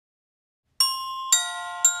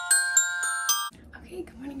Okay,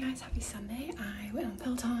 good morning guys, happy Sunday. I went on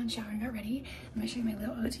Peloton, showered, got ready. I'm gonna show you my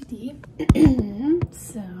little OTD.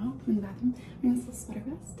 So, I'm in the bathroom. I'm wearing this little sweater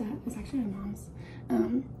vest that is actually my mom's.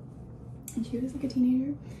 And she was like a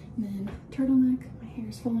teenager. And then turtleneck, my hair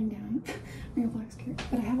is falling down. I'm wearing a black skirt.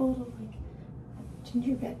 But I have a little like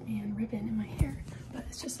gingerbread man ribbon in my hair. But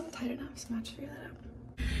it's just not tight enough, so I'm gonna have to figure that out.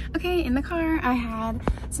 Okay, in the car I had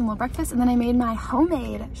some little breakfast and then I made my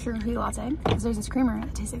homemade sugar-free latte because there's this creamer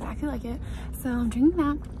that tastes exactly like it. So I'm drinking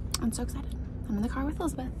that. I'm so excited. I'm in the car with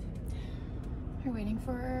Elizabeth. We're waiting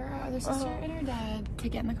for our other sister and her dad to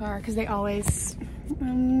get in the car because they always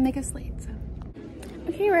make us late. So.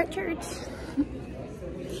 Okay, we're at church.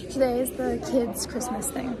 Today is the kids'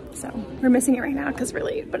 Christmas thing, so we're missing it right now because we're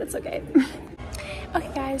late, but it's okay.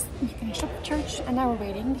 Okay guys, we finished up at church and now we're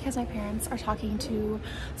waiting because my parents are talking to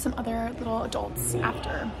some other little adults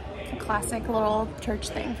after a classic little church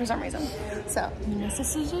thing for some reason. So my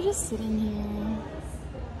sisters are just sitting here.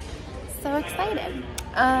 So excited.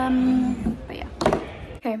 But yeah.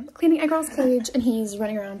 Okay, cleaning Eggroll's cage and he's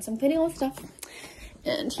running around, so I'm cleaning all the stuff.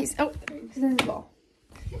 And he's in the ball.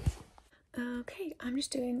 Okay, I'm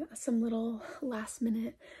just doing some little last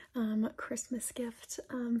minute Christmas gift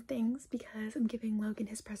things because I'm giving Logan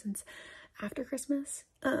his presents after Christmas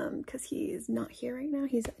because he's not here right now.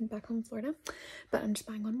 He's back home in Florida, but I'm just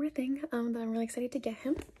buying one more thing that I'm really excited to get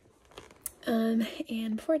him.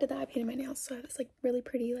 And before I did that, I painted my nails, so I have this like really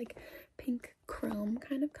pretty like pink chrome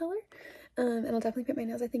kind of color. And I'll definitely paint my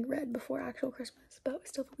nails, I think, red before actual Christmas, but we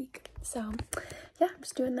still have a week. So yeah, I'm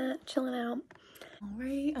just doing that, chilling out.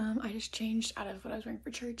 Alright, I just changed out of what I was wearing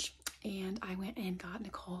for church and I went and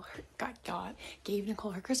gave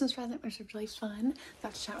Nicole her Christmas present, which was really fun.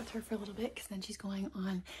 Got to chat with her for a little bit because then she's going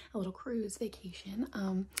on a little cruise vacation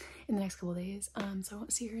in the next couple of days. So I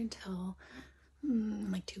won't see her until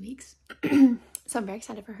like 2 weeks. So I'm very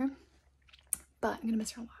excited for her, but I'm gonna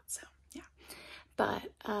miss her a lot, so yeah. But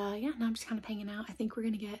yeah, now I'm just kind of hanging out. I think we're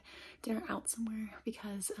gonna get dinner out somewhere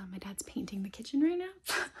because my dad's painting the kitchen right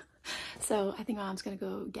now. So I think Mom's gonna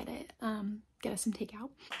go get it, get us some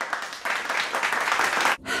takeout.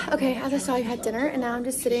 Okay, as I saw, you had dinner and now I'm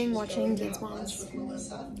just sitting watching Dance Moms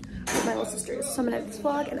with my little sisters. So I'm gonna edit this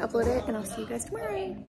vlog and upload it and I'll see you guys tomorrow.